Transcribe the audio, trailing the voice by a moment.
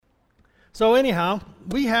So anyhow,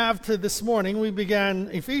 we have this morning, we began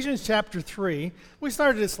Ephesians chapter 3. We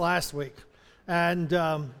started this last week. And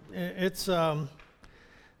I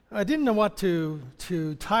didn't know what to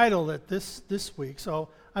title it this week. So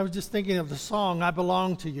I was just thinking of the song, I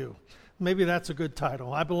Belong to You. Maybe that's a good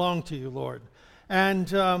title. I belong to you, Lord. And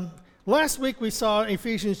last week we saw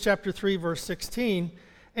Ephesians chapter 3, verse 16.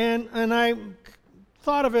 And I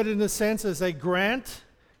thought of it in a sense as a grant.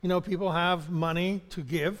 You know, people have money to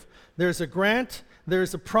give. There's a grant,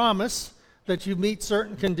 there's a promise that you meet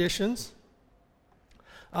certain conditions.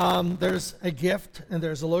 There's a gift, and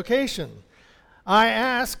there's a location. I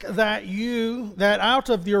ask that out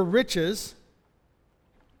of your riches,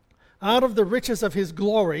 out of the riches of his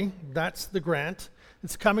glory, that's the grant,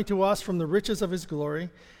 it's coming to us from the riches of his glory,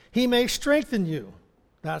 he may strengthen you,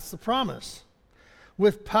 that's the promise.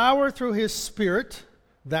 With power through his Spirit,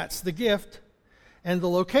 that's the gift, and the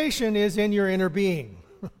location is in your inner being.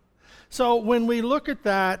 So when we look at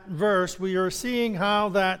that verse, we are seeing how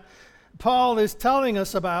that Paul is telling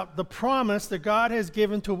us about the promise that God has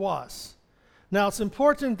given to us. Now it's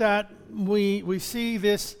important that we see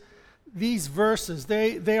these verses.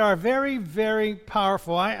 They are very, very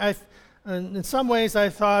powerful. In some ways I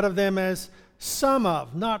thought of them as some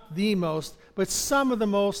of, not the most, but some of the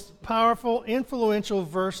most powerful, influential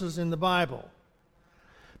verses in the Bible.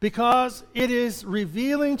 Because it is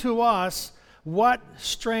revealing to us what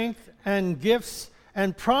strength and gifts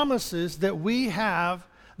and promises that we have,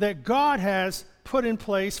 that God has put in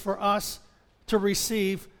place for us to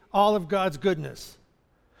receive all of God's goodness.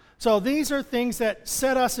 So these are things that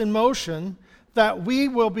set us in motion, that we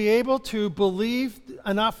will be able to believe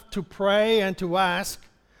enough to pray and to ask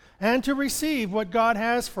and to receive what God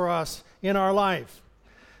has for us in our life.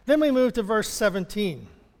 Then we move to verse 17.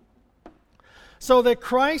 So that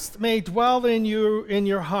Christ may dwell in you in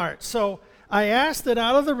your heart. So I ask that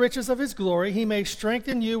out of the riches of his glory he may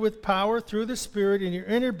strengthen you with power through the Spirit in your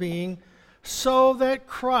inner being, so that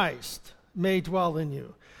Christ may dwell in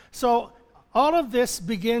you. So all of this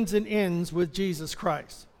begins and ends with Jesus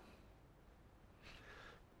Christ.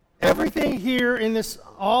 Everything here in this,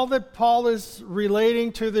 all that Paul is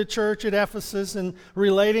relating to the church at Ephesus and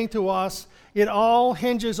relating to us, it all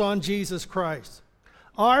hinges on Jesus Christ.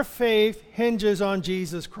 Our faith hinges on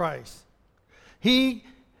Jesus Christ.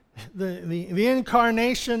 The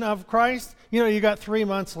incarnation of Christ, you know, you got 3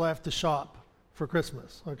 months left to shop for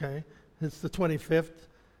Christmas, okay? It's the 25th,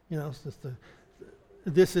 you know,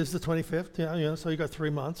 this is the 25th, so you got 3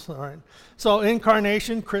 months, all right. So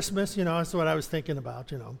incarnation, Christmas, you know, that's what I was thinking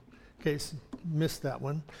about, you know, in case you missed that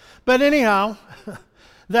one. But anyhow,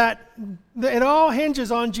 that it all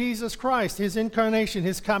hinges on Jesus Christ, his incarnation,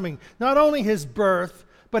 his coming. Not only his birth,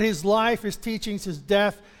 but his life, his teachings, his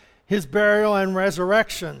death, his burial and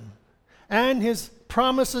resurrection, and his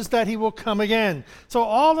promises that he will come again. So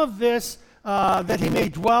all of this, that he may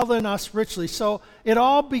dwell in us richly. So it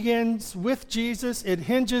all begins with Jesus, it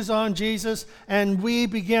hinges on Jesus, and we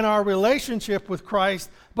begin our relationship with Christ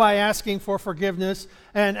by asking for forgiveness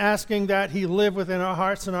and asking that he live within our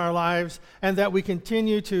hearts and our lives, and that we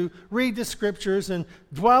continue to read the scriptures and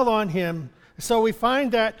dwell on him. So we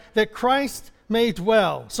find that Christ may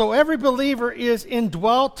dwell. So every believer is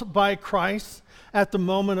indwelt by Christ at the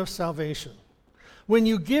moment of salvation. When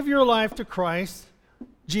you give your life to Christ,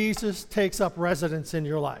 Jesus takes up residence in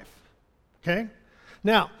your life. Okay?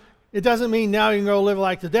 Now, it doesn't mean now you can go live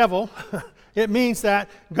like the devil. It means that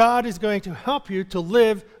God is going to help you to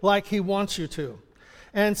live like he wants you to.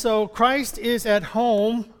 And so Christ is at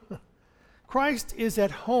home. Christ is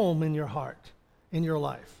at home in your heart, in your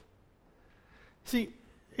life. See,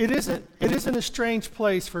 it isn't a strange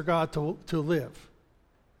place for God to live.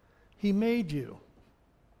 He made you.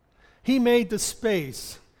 He made the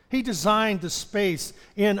space. He designed the space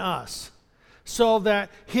in us so that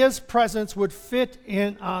his presence would fit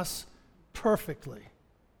in us perfectly.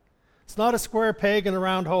 It's not a square peg in a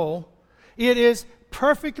round hole. It is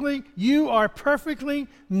perfectly, you are perfectly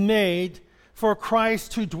made for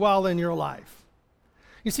Christ to dwell in your life.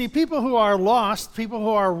 You see, people who are lost, people who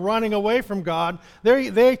are running away from God,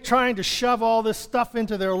 they're trying to shove all this stuff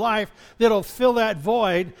into their life that'll fill that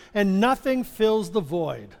void, and nothing fills the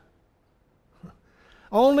void.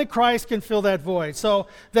 Only Christ can fill that void. So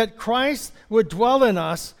that Christ would dwell in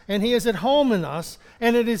us, and he is at home in us,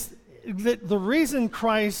 and it is the reason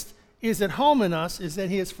Christ is at home in us is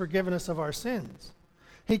that he has forgiven us of our sins.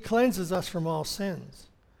 He cleanses us from all sins.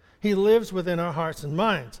 He lives within our hearts and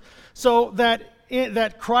minds. So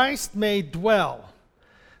that Christ may dwell.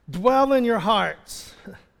 Dwell in your hearts.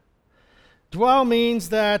 Dwell means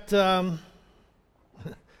that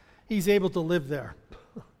he's able to live there.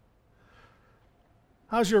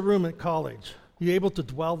 how's your room at college? You able to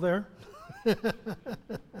dwell there?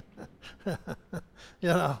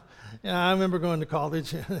 I remember going to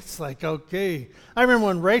college. It's like, okay. I remember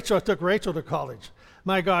when I took Rachel to college.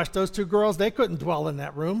 My gosh, those two girls, they couldn't dwell in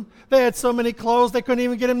that room. They had so many clothes, they couldn't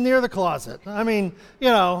even get them near the closet. I mean, they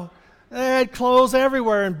had clothes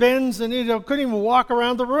everywhere and bins, and couldn't even walk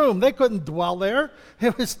around the room. They couldn't dwell there.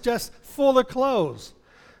 It was just full of clothes.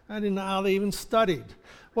 I didn't know how they even studied.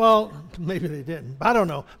 Well, maybe they didn't. I don't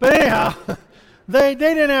know. But anyhow, they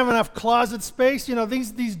didn't have enough closet space.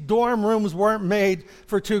 These dorm rooms weren't made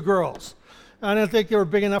for two girls. I don't think they were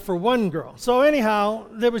big enough for one girl. So anyhow,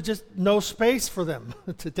 there was just no space for them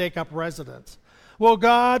to take up residence. Well,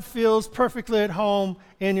 God feels perfectly at home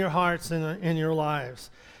in your hearts and in your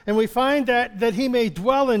lives. And we find that he may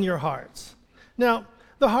dwell in your hearts. Now,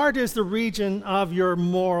 the heart is the region of your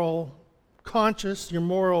moral conscience, your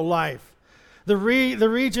moral life. The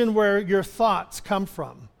region where your thoughts come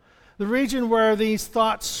from. The region where these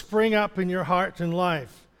thoughts spring up in your heart and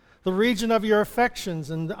life. The region of your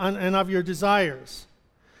affections and of your desires.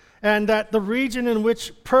 And that the region in which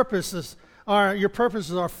your purposes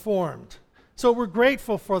are formed. So we're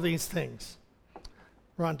grateful for these things.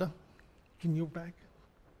 Rhonda, can you back?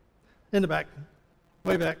 In the back.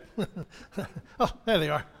 Way back. Oh, there they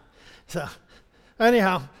are. So,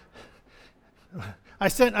 anyhow, I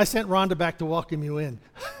sent Rhonda back to welcome you in.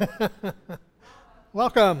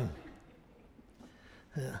 Welcome.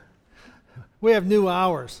 Yeah. We have new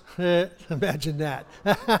hours. Imagine that.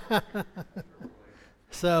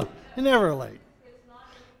 So, you're never late.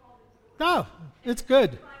 No, it's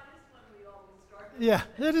good. Yeah,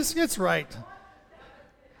 it's right.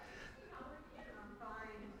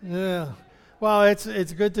 Yeah. Well,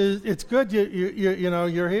 it's good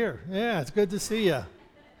you're here. Yeah, it's good to see you.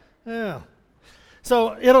 Yeah.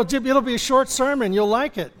 So it'll be a short sermon. You'll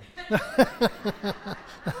like it.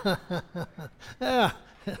 Yeah.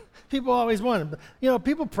 People always want it.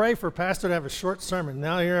 People pray for a pastor to have a short sermon.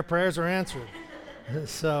 Now your prayers are answered.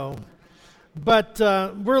 But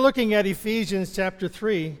we're looking at Ephesians chapter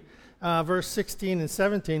 3, verse 16 and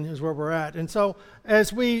 17 is where we're at. And so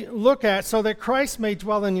as we look at, so that Christ may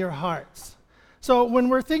dwell in your hearts. So when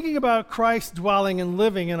we're thinking about Christ dwelling and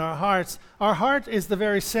living in our heart is the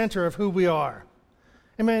very center of who we are.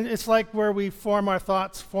 I mean, it's like where we form our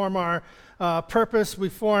thoughts, form our purpose, we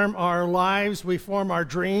form our lives, we form our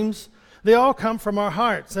dreams. They all come from our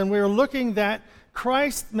hearts. And we're looking that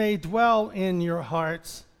Christ may dwell in your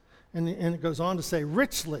hearts, and it goes on to say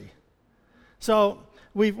richly. So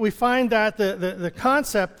we find that the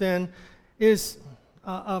concept then is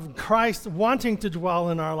of Christ wanting to dwell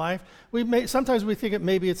in our life. Sometimes we think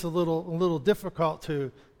maybe it's a little difficult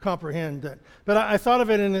to comprehend that. But I thought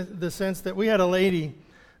of it in the sense that we had a lady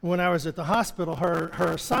when I was at the hospital.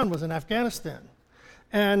 Her son was in Afghanistan,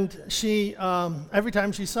 and she every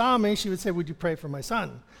time she saw me, she would say, "Would you pray for my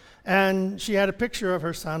son?" And she had a picture of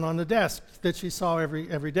her son on the desk that she saw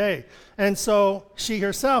every day. And so she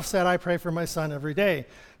herself said, "I pray for my son every day."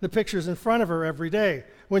 The picture's in front of her every day.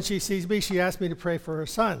 When she sees me, she asks me to pray for her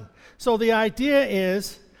son. So the idea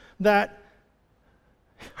is that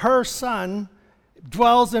her son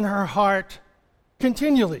dwells in her heart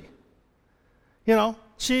continually.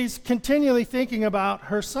 She's continually thinking about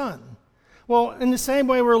her son. Well, in the same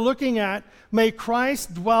way we're looking at, may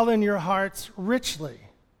Christ dwell in your hearts richly.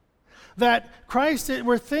 That Christ,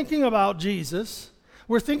 we're thinking about Jesus.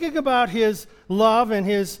 We're thinking about his love and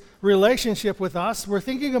his relationship with us. We're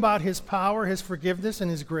thinking about his power, his forgiveness,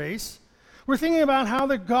 and his grace. We're thinking about how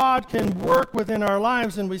that God can work within our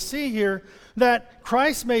lives. And we see here that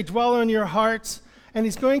Christ may dwell in your hearts, and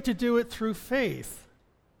he's going to do it through faith.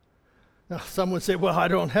 Now, some would say, well, I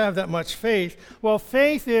don't have that much faith. Well,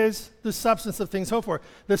 faith is the substance of things hoped for.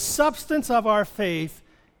 The substance of our faith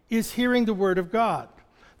is hearing the word of God.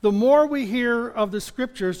 The more we hear of the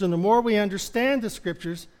scriptures and the more we understand the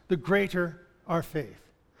scriptures, the greater our faith.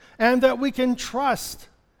 And that we can trust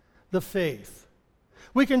the faith.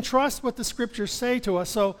 We can trust what the scriptures say to us.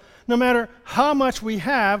 So no matter how much we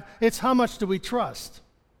have, it's how much do we trust.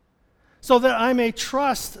 So that I may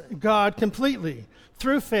trust God completely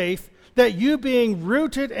through faith, that you being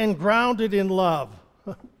rooted and grounded in love.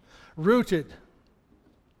 Rooted.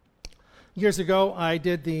 Years ago, I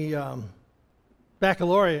did the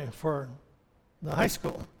baccalaureate for the high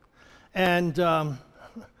school. And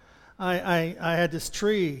I had this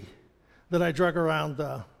tree that I drug around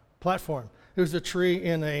the platform. It was a tree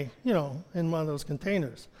in in one of those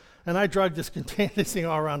containers. And I dragged this thing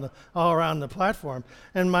all around the platform.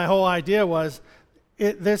 And my whole idea was,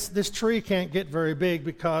 this tree can't get very big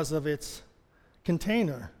because of its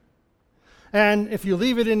container. And if you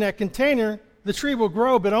leave it in that container, the tree will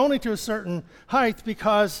grow, but only to a certain height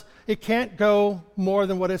because it can't go more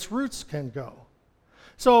than what its roots can go.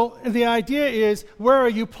 So the idea is, where are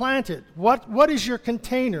you planted? What is your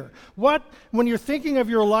container? When you're thinking of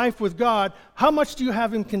your life with God, how much do you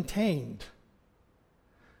have Him contained?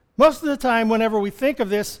 Most of the time, whenever we think of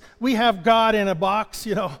this, we have God in a box,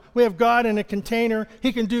 we have God in a container.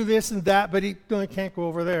 He can do this and that, but He can't go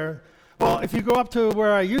over there. Well, if you go up to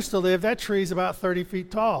where I used to live, that tree is about 30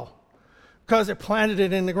 feet tall because it planted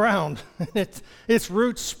it in the ground. Its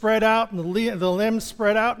roots spread out and the limbs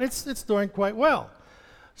spread out, and it's doing quite well.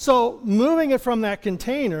 So moving it from that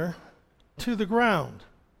container to the ground.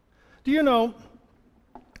 Do you know,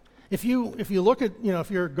 if you look at,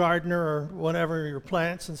 if you're a gardener or whatever, your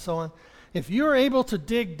plants and so on, if you're able to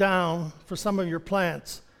dig down for some of your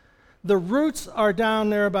plants, the roots are down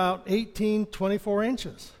there about 18, 24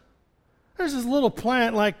 inches. There's this little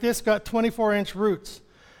plant like this, got 24-inch roots.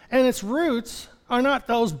 And its roots are not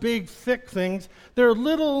those big, thick things. They're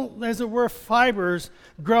little, as it were, fibers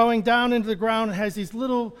growing down into the ground. It has these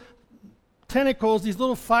little tentacles, these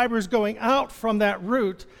little fibers going out from that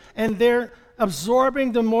root, and they're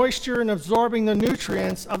absorbing the moisture and absorbing the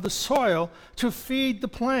nutrients of the soil to feed the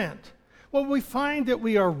plant. Well, we find that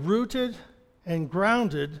we are rooted and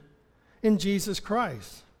grounded in Jesus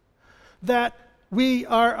Christ. That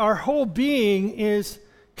our whole being is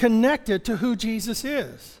connected to who Jesus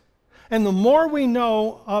is. And the more we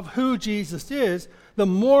know of who Jesus is, the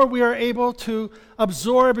more we are able to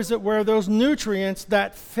absorb, as it were, those nutrients,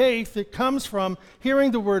 that faith that comes from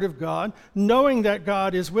hearing the Word of God, knowing that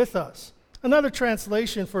God is with us. Another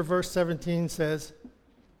translation for verse 17 says,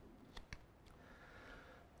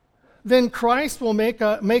 "Then Christ will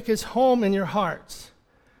make His home in your hearts."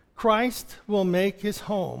 Christ will make His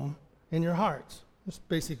home in your hearts. That's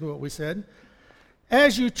basically what we said.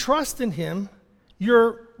 "As you trust in Him,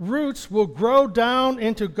 your roots will grow down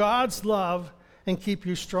into God's love and keep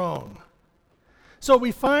you strong." So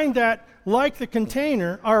we find that, like the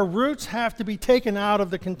container, our roots have to be taken out of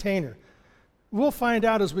the container. We'll find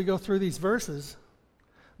out as we go through these verses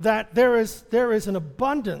that there is an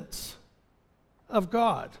abundance of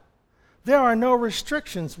God. There are no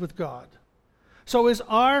restrictions with God. So as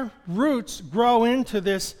our roots grow into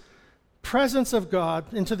this presence of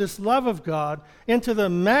God, into this love of God, into the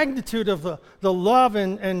magnitude of the love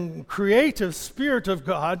and creative spirit of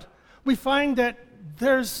God, we find that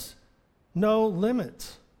there's no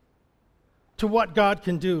limit to what God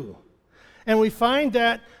can do. And we find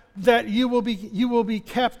that you will be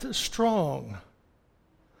kept strong.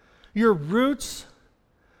 Your roots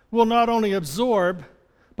will not only absorb,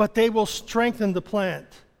 but they will strengthen the plant.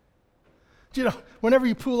 Whenever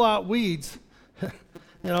you pull out weeds,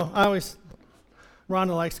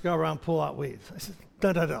 Rhonda likes to go around and pull out weeds. I said,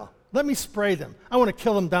 no, let me spray them. I want to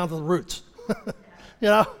kill them down to the roots.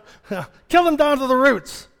 Kill them down to the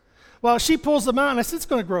roots. Well, she pulls them out, and I said, it's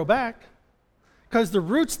going to grow back because the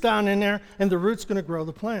root's down in there, and the root's going to grow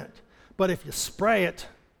the plant. But if you spray it,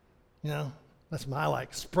 that's my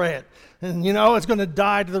spray it. And it's going to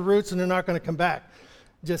die to the roots, and they're not going to come back.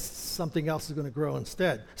 Just something else is going to grow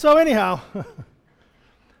instead. So anyhow,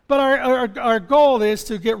 but our goal is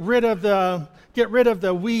to get rid of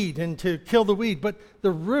the weed and to kill the weed. But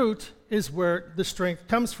the root is where the strength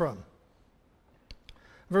comes from.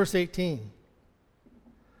 Verse 18.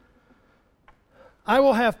 "I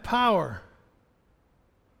will have power."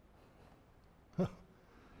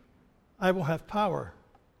 I will have power.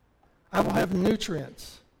 I will have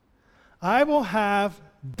nutrients. I will have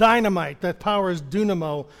dynamite. That power is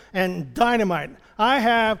dunamo and dynamite. I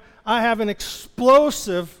have an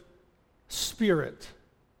explosive spirit.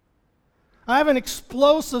 I have an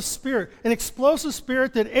explosive spirit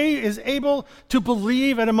that is able to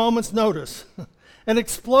believe at a moment's notice. An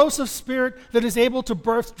explosive spirit that is able to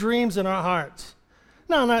birth dreams in our hearts.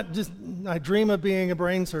 No, not just, I dream of being a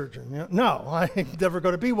brain surgeon. No, I'm never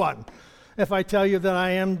going to be one. If I tell you that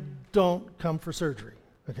I am, don't come for surgery.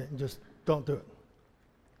 Okay, just don't do it.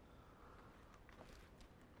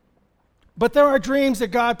 But there are dreams that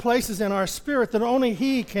God places in our spirit that only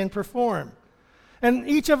He can perform. And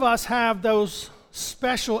each of us have those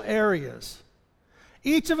special areas.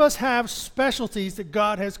 Each of us have specialties that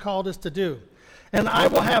God has called us to do. And I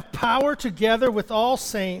will have power together with all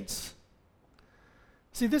saints.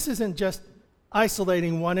 See, this isn't just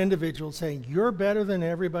isolating one individual saying, you're better than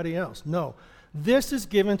everybody else. No, this is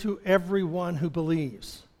given to everyone who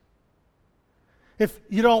believes. If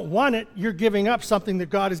you don't want it, you're giving up something that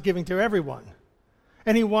God is giving to everyone.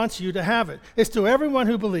 And He wants you to have it. It's to everyone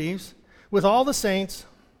who believes, with all the saints,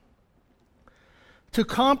 to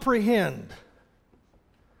comprehend.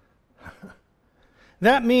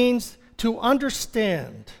 That means to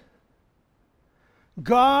understand.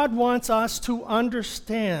 God wants us to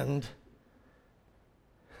understand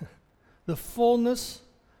the fullness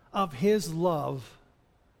of his love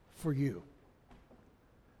for you.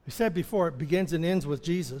 We said before, it begins and ends with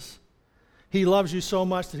Jesus. He loves you so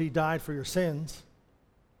much that he died for your sins.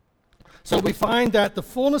 So we find that the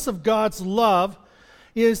fullness of God's love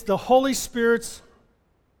is the Holy Spirit's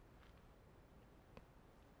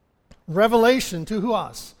revelation to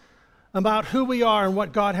us about who we are and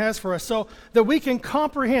what God has for us, so that we can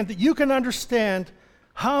comprehend, that you can understand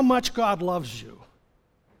how much God loves you.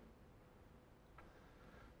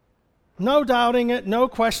 No doubting it, no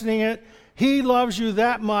questioning it. He loves you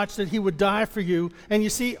that much that he would die for you. And you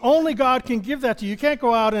see, only God can give that to you. You can't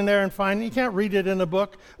go out in there and find it. You can't read it in a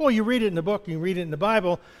book. Well, you read it in a book, you read it in the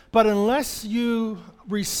Bible. But unless you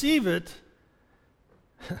receive it,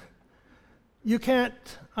 you can't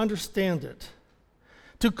understand it.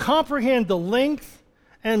 To comprehend the length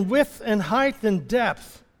and width and height and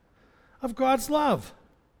depth of God's love.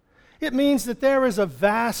 It means that there is a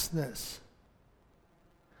vastness.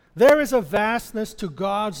 There is a vastness to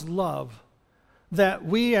God's love that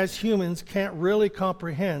we as humans can't really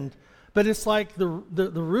comprehend, but it's like the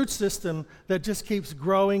root system that just keeps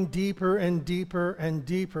growing deeper and deeper and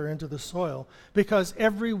deeper into the soil, because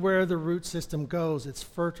everywhere the root system goes, it's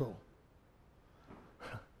fertile.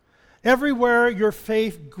 Everywhere your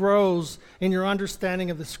faith grows in your understanding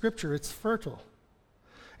of the Scripture, it's fertile.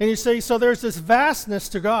 And you say, so there's this vastness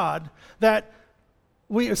to God that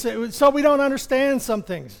we don't understand some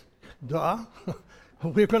things. Duh.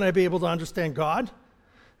 We're going to be able to understand God.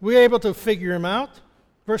 We're able to figure him out.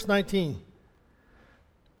 Verse 19.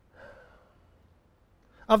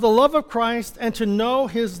 Of the love of Christ, and to know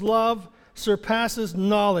his love surpasses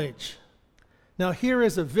knowledge. Now here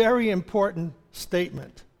is a very important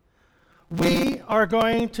statement. We are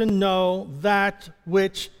going to know that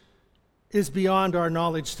which is beyond our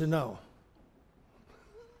knowledge to know.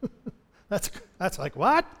 That's like,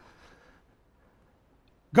 what?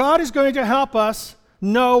 God is going to help us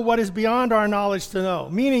know what is beyond our knowledge to know,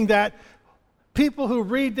 meaning that people who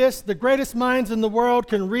read this, the greatest minds in the world,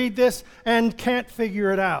 can read this and can't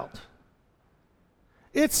figure it out.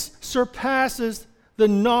 It surpasses the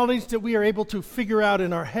knowledge that we are able to figure out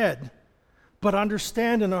in our head, but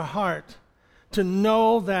understand in our heart, to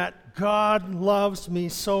know that God loves me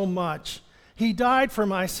so much. He died for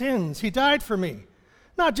my sins. He died for me,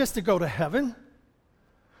 not just to go to heaven.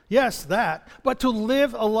 Yes, that, but to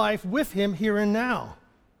live a life with him here and now.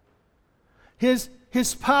 His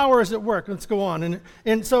power is at work. Let's go on.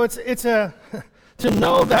 And so it's to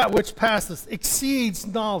know that which passes, exceeds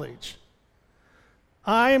knowledge.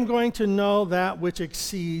 I am going to know that which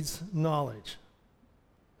exceeds knowledge.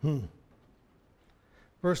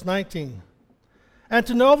 Verse 19. And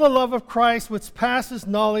to know the love of Christ which passes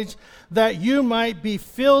knowledge, that you might be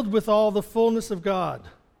filled with all the fullness of God.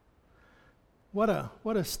 What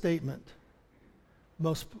a statement.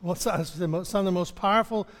 Some of the most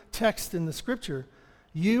powerful texts in the Scripture.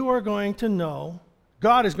 You are going to know,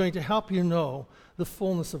 God is going to help you know the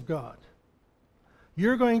fullness of God.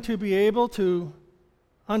 You're going to be able to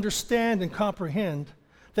understand and comprehend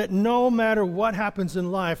that no matter what happens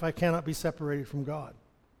in life, I cannot be separated from God.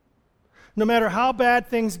 No matter how bad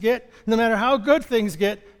things get, no matter how good things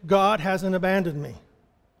get, God hasn't abandoned me.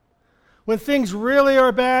 When things really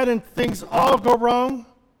are bad and things all go wrong,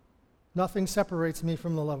 nothing separates me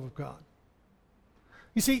from the love of God.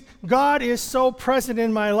 You see, God is so present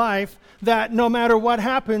in my life that no matter what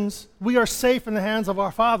happens, we are safe in the hands of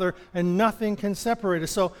our Father and nothing can separate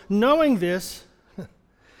us. So knowing this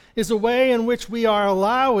is a way in which we are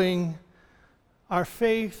allowing our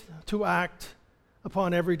faith to act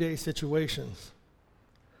upon everyday situations.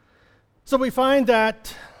 So we find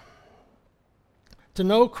that to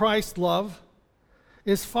know Christ's love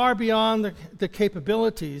is far beyond the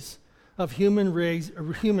capabilities of human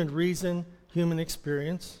reason, human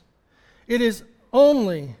experience. It is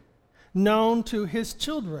only known to his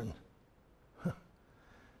children.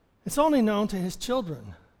 It's only known to his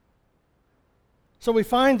children. So we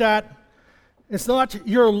find that it's not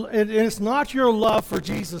your love for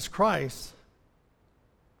Jesus Christ.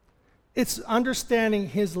 It's understanding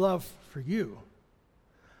his love for you.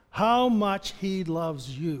 How much he loves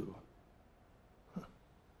you.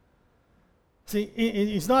 See,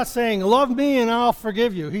 he's not saying, love me and I'll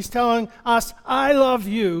forgive you. He's telling us, I love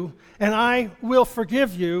you and I will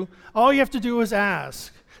forgive you. All you have to do is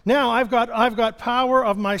ask. Now I've got power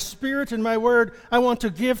of my Spirit and my word I want to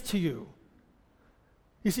give to you.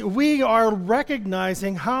 You see, we are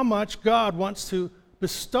recognizing how much God wants to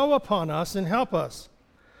bestow upon us and help us.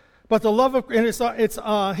 But the love of, and it's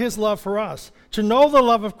his love for us. To know the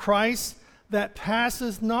love of Christ that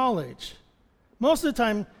passes knowledge. Most of the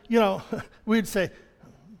time, we'd say,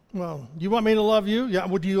 well, you want me to love you? Yeah,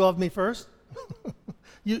 well, do you love me first?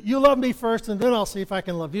 You love me first, and then I'll see if I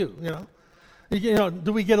can love you,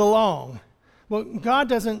 Do we get along? Well, God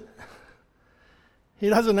doesn't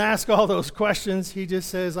ask all those questions. He just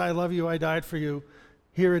says, I love you, I died for you.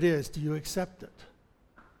 Here it is. Do you accept it?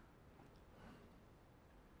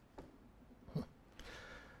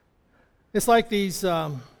 It's like these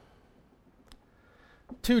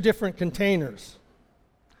two different containers.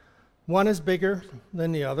 One is bigger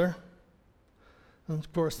than the other. And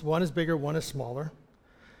of course, one is bigger, one is smaller.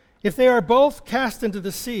 If they are both cast into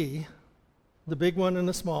the sea, the big one and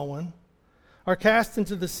the small one, are cast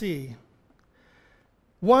into the sea,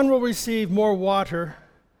 one will receive more water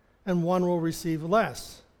and one will receive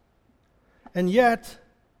less. And yet,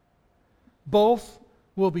 both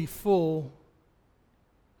will be full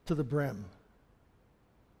to the brim.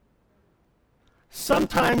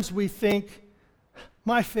 Sometimes we think,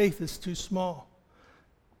 my faith is too small.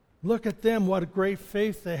 Look at them, what a great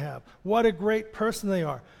faith they have. What a great person they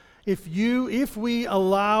are. If we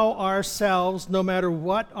allow ourselves, no matter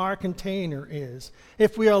what our container is,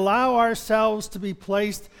 if we allow ourselves to be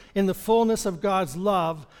placed in the fullness of God's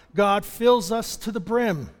love, God fills us to the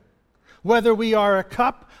brim. Whether we are a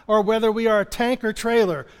cup or whether we are a tank or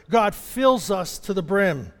trailer, God fills us to the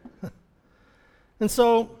brim. And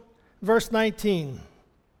so, verse 19,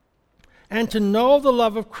 and to know the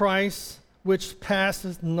love of Christ which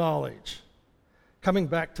passes knowledge. Coming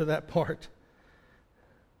back to that part.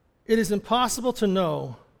 It is impossible to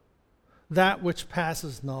know that which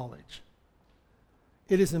passes knowledge.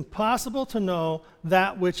 It is impossible to know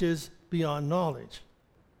that which is beyond knowledge.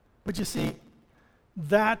 But you see,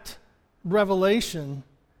 that revelation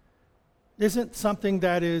isn't something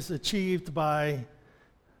that is achieved by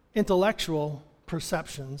intellectual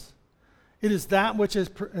perceptions. It is that which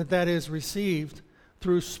that is received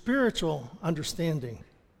through spiritual understanding.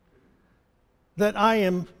 That I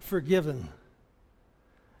am forgiven.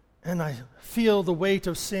 And I feel the weight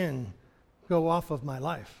of sin go off of my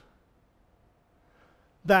life.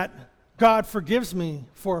 That God forgives me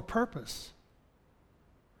for a purpose.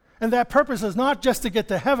 And that purpose is not just to get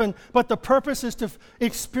to heaven, but the purpose is to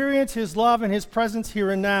experience His love and His presence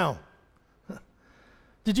here and now.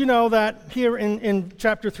 Did you know that here in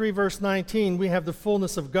chapter 3, verse 19, we have the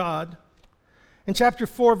fullness of God? In chapter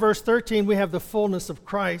 4, verse 13, we have the fullness of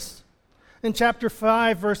Christ. In chapter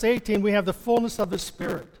 5, verse 18, we have the fullness of the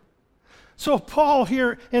Spirit. So Paul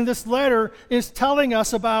here in this letter is telling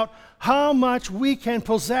us about how much we can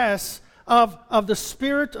possess of the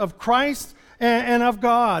Spirit of Christ and of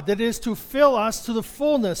God, that is to fill us to the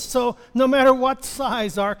fullness. So no matter what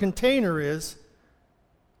size our container is,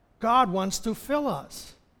 God wants to fill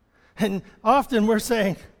us. And often we're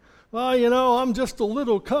saying, well, I'm just a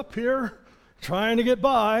little cup here trying to get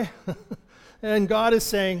by. And God is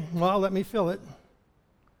saying, well, let me fill it.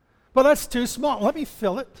 But that's too small. Let me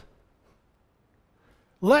fill it.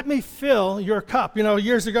 Let me fill your cup.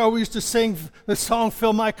 Years ago we used to sing the song,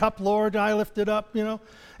 "Fill my cup, Lord, I lift it up,"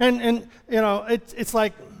 And it's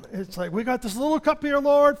like we got this little cup here,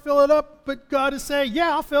 Lord, fill it up. But God is saying,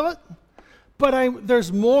 yeah, I'll fill it. But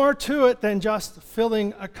there's more to it than just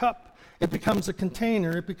filling a cup. It becomes a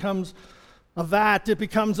container. It becomes a vat. It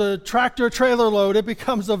becomes a tractor trailer load. It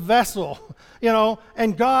becomes a vessel,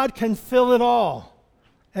 and God can fill it all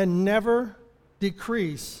and never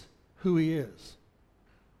decrease who He is.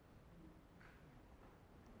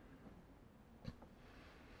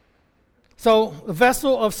 So a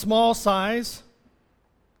vessel of small size,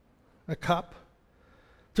 a cup,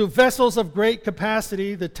 to vessels of great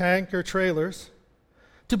capacity, the tank or trailers,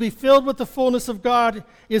 to be filled with the fullness of God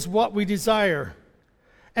is what we desire.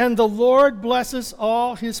 And the Lord blesses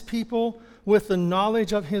all His people with the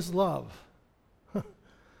knowledge of His love.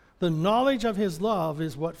 The knowledge of His love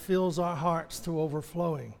is what fills our hearts to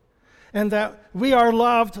overflowing. And that we are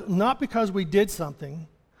loved not because we did something,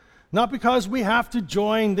 not because we have to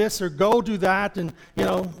join this or go do that and,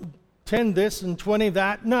 10 this and 20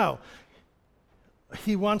 that. No.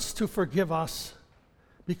 He wants to forgive us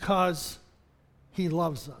because He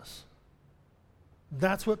loves us.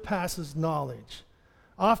 That's what passes knowledge.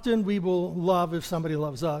 Often we will love if somebody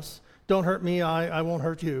loves us. Don't hurt me, I won't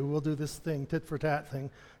hurt you. We'll do this thing, tit for tat thing.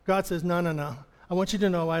 God says, no. I want you to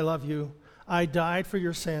know I love you. I died for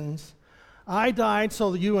your sins. I died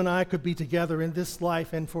so that you and I could be together in this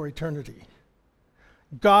life and for eternity.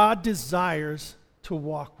 God desires to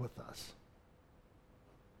walk with us.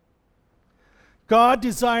 God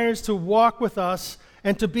desires to walk with us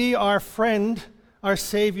and to be our friend, our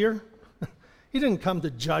Savior. He didn't come to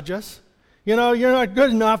judge us. You know, you're not good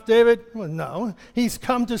enough, David. Well, no. He's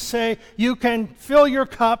come to say, you can fill your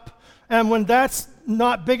cup, and when that's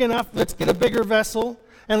not big enough, let's get a bigger vessel,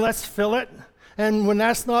 and let's fill it. And when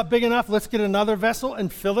that's not big enough, let's get another vessel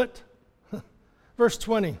and fill it. Verse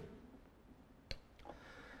 20.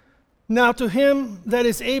 Now to him that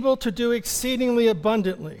is able to do exceedingly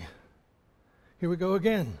abundantly. Here we go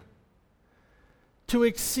again. To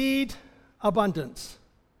exceed abundance.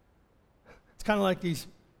 It's kind of like these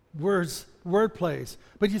word plays.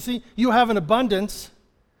 But you see, you have an abundance.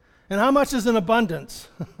 And how much is an abundance?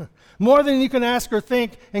 More than you can ask or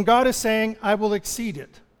think. And God is saying, I will exceed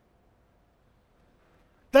it.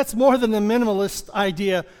 That's more than the minimalist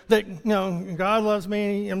idea that, you know, God loves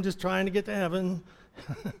me, I'm just trying to get to heaven.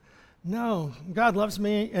 No, God loves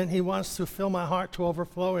me, and he wants to fill my heart to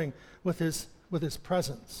overflowing with his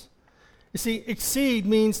presence. You see, exceed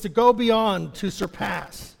means to go beyond, to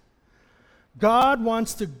surpass. God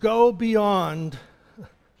wants to go beyond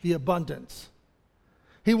the abundance.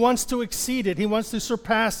 He wants to exceed it. He wants to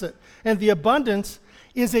surpass it. And the abundance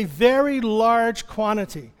is a very large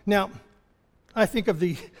quantity. Now, I think of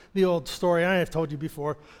the old story, I have told you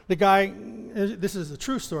before. The guy, this is a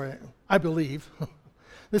true story, I believe.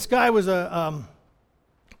 This guy was a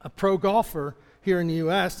pro golfer here in the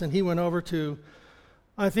U.S., and he went over to,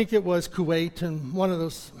 I think it was Kuwait, and one of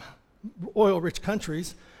those oil-rich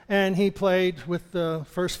countries, and he played with the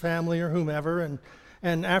first family or whomever,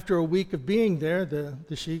 and after a week of being there,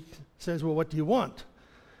 the sheikh says, well, what do you want?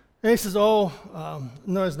 And he says, no,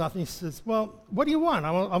 there's nothing. He says, well, what do you want?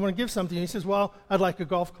 I want to give something. He says, well, I'd like a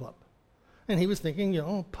golf club. And he was thinking, you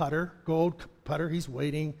know, putter, gold putter. He's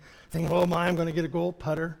waiting, thinking, oh my, I'm going to get a gold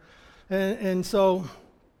putter. And so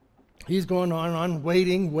he's going on and on,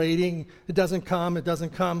 waiting. It doesn't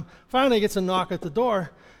come. Finally, he gets a knock at the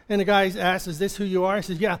door, and the guy asks, is this who you are? He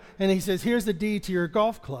says, yeah. And he says, here's the deed to your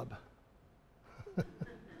golf club.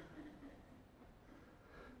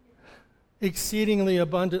 Exceedingly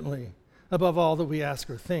abundantly, above all that we ask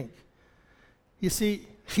or think. You see,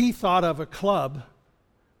 he thought of a club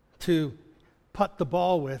to putt the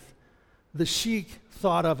ball with. The sheik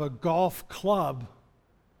thought of a golf club.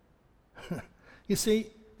 You see,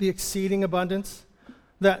 the exceeding abundance,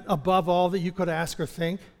 that above all that you could ask or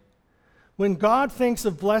think. When God thinks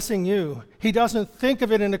of blessing you, he doesn't think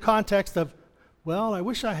of it in the context of, well, I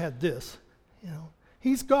wish I had this. You know,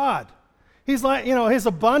 he's God. He's like, you know, his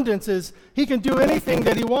abundance is, he can do anything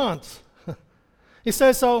that he wants. He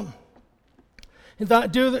says, so,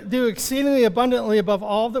 do exceedingly abundantly above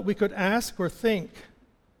all that we could ask or think.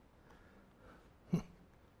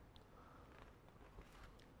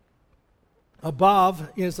 Above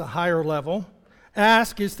is a higher level.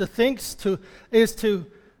 Ask is to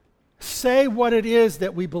say what it is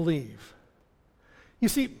that we believe. You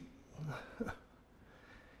see,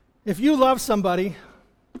 if you love somebody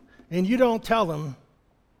and you don't tell them,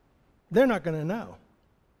 they're not going to know.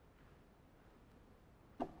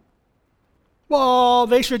 Well,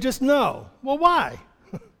 they should just know. Well, why?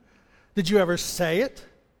 Did you ever say it?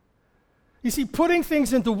 You see, putting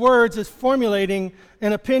things into words is formulating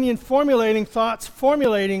an opinion, formulating thoughts,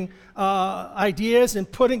 formulating ideas, and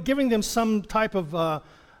giving them some type of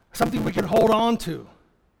something we can hold on to.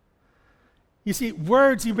 You see,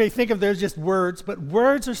 words, you may think of them as just words, but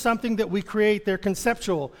words are something that we create. They're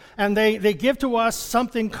conceptual, and they give to us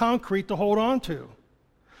something concrete to hold on to.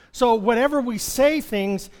 So whenever we say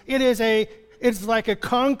things, it's like a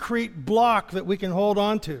concrete block that we can hold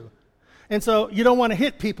on to. And so you don't want to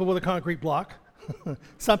hit people with a concrete block.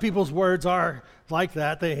 Some people's words are like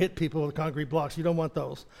that. They hit people with concrete blocks. You don't want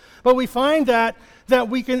those. But we find that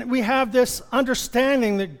we have this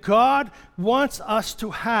understanding that God wants us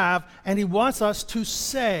to have, and he wants us to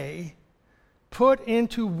say, put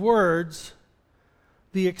into words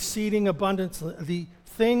the exceeding abundance, the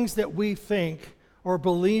things that we think or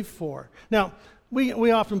believe for. Now,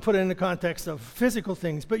 we often put it in the context of physical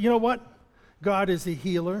things, but you know what? God is a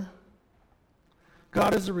healer.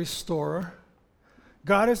 God is a restorer.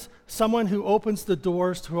 God is someone who opens the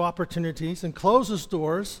doors to opportunities and closes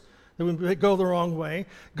doors that would go the wrong way.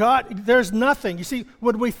 God, there's nothing. You see,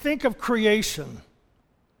 when we think of creation,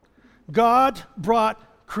 God brought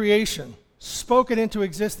creation, spoke it into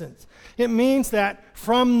existence. It means that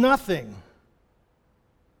from nothing,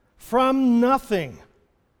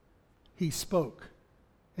 he spoke,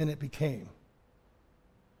 and it became.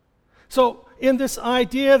 So, in this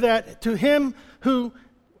idea that to him who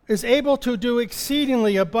is able to do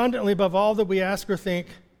exceedingly abundantly above all that we ask or think,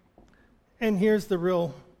 and here's the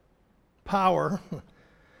real power,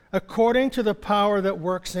 according to the power that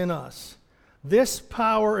works in us. This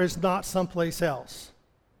power is not someplace else.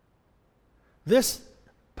 This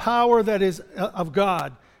power that is of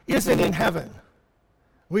God isn't in heaven.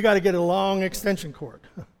 We got to get a long extension cord.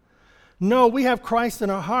 No, we have Christ in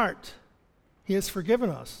our heart. He has forgiven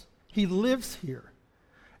us. He lives here.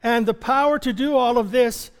 And the power to do all of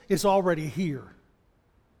this is already here.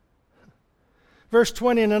 Verse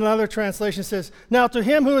 20 in another translation says, "Now to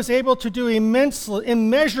him who is able to do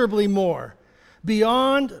immeasurably more,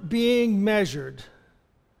 beyond being measured,"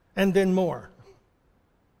 and then more.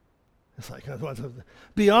 It's like,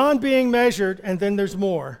 beyond being measured, and then there's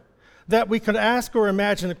more, "that we could ask or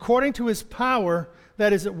imagine, according to his power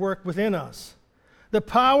that is at work within us." The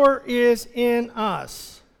power is in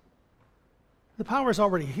us. The power is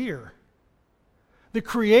already here. The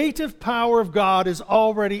creative power of God is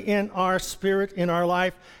already in our spirit, in our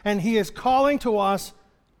life, and he is calling to us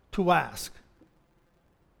to ask.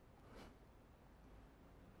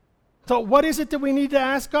 So what is it that we need to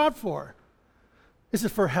ask God for? Is it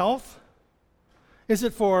for health? Is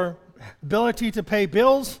it for ability to pay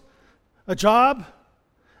bills? A job?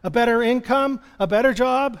 A better income? A better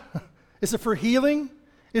job? Is it for healing?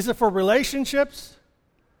 Is it for relationships?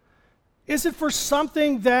 Is it for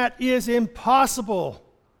something that is impossible?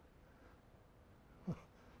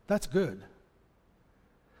 That's good.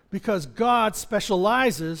 Because God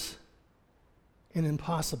specializes in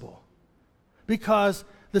impossible. Because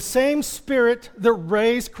the same Spirit that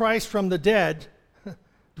raised Christ from the dead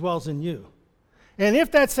dwells in you. And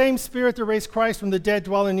if that same Spirit that raised Christ from the dead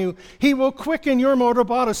dwell in you, he will quicken your mortal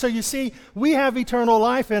body. So you see, we have eternal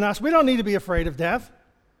life in us. We don't need to be afraid of death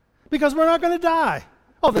because we're not going to die.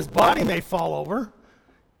 Oh, this body may fall over.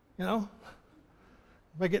 You know,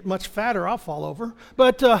 if I get much fatter, I'll fall over.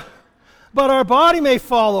 But our body may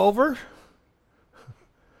fall over.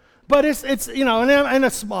 But it's you know,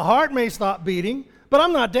 and my heart may stop beating. But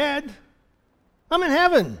I'm not dead. I'm in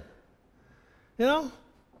heaven. You know?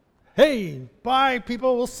 Hey, bye,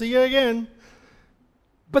 people. We'll see you again.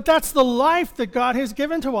 But that's the life that God has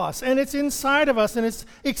given to us. And it's inside of us. And it's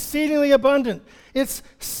exceedingly abundant. It's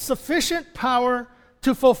sufficient power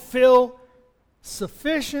to fulfill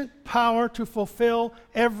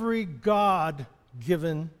every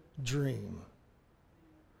God-given dream.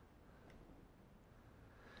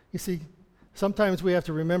 You see, sometimes we have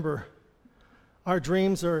to remember our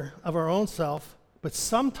dreams are of our own self, but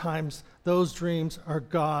sometimes those dreams are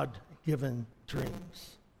God-given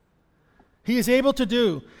dreams. He is able to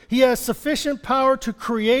do. He has sufficient power to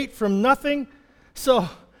create from nothing. So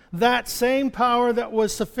that same power that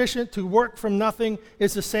was sufficient to work from nothing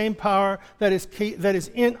is the same power that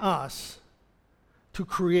is in us to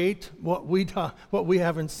create what we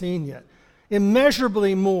haven't seen yet.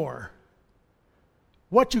 Immeasurably more.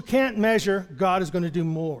 What you can't measure, God is going to do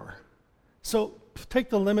more. So take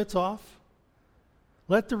the limits off.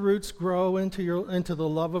 Let the roots grow into the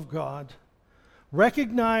love of God.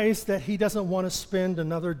 Recognize that he doesn't want to spend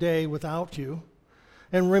another day without you.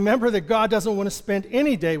 And remember that God doesn't want to spend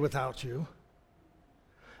any day without you.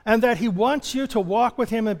 And that he wants you to walk with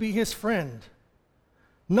him and be his friend.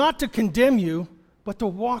 Not to condemn you, but to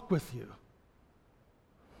walk with you.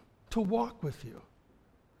 To walk with you.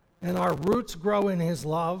 And our roots grow in his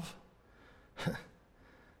love.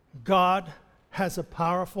 God has a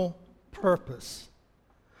powerful purpose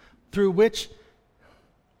through which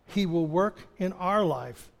he will work in our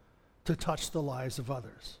life to touch the lives of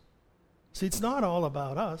others. See, it's not all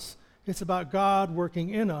about us. It's about God working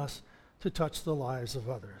in us to touch the lives of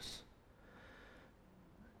others.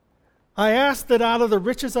 I ask that out of the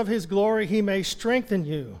riches of his glory he may strengthen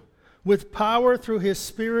you with power through his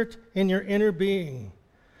Spirit in your inner being,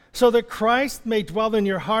 so that Christ may dwell in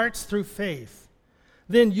your hearts through faith.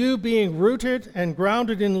 Then you, being rooted and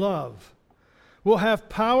grounded in love, will have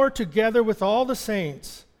power together with all the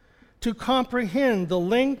saints to comprehend the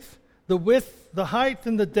length, the width, the height,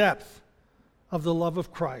 and the depth of the love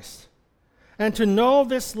of Christ, and to know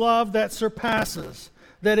this love that surpasses,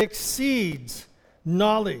 that exceeds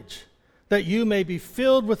knowledge, that you may be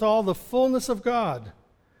filled with all the fullness of God.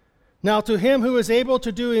 Now to him who is able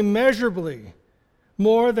to do immeasurably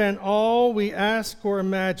more than all we ask or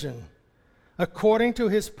imagine, according to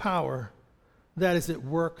his power that is at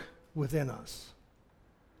work within us.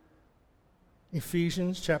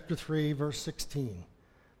 Ephesians chapter 3, verse 16.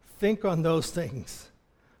 Think on those things.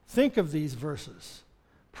 Think of these verses.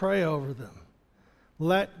 Pray over them.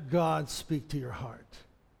 Let God speak to your heart.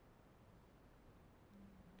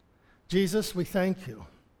 Jesus, we thank you.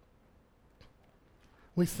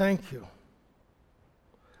 We thank you.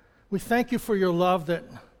 We thank you for your love that,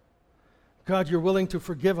 God, you're willing to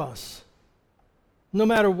forgive us. No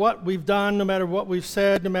matter what we've done, no matter what we've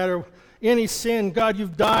said, no matter any sin, God,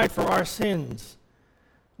 you've died for our sins.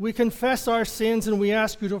 We confess our sins and we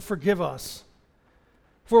ask you to forgive us.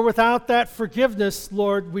 For without that forgiveness,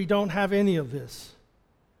 Lord, we don't have any of this.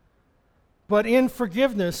 But in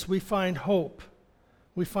forgiveness, we find hope.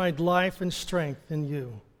 We find life and strength in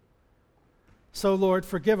you. So, Lord,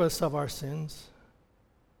 forgive us of our sins.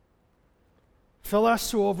 Fill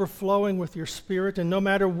us to overflowing with your Spirit, and no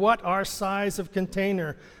matter what our size of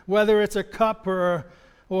container, whether it's a cup or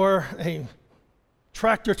a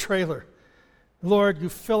tractor trailer, Lord, you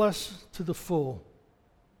fill us to the full.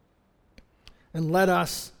 And let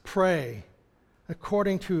us pray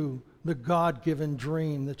according to the God-given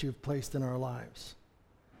dream that you've placed in our lives.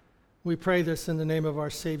 We pray this in the name of our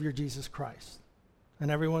Savior, Jesus Christ. And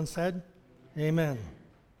everyone said, Amen.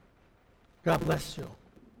 God bless you.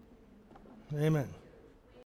 Amen.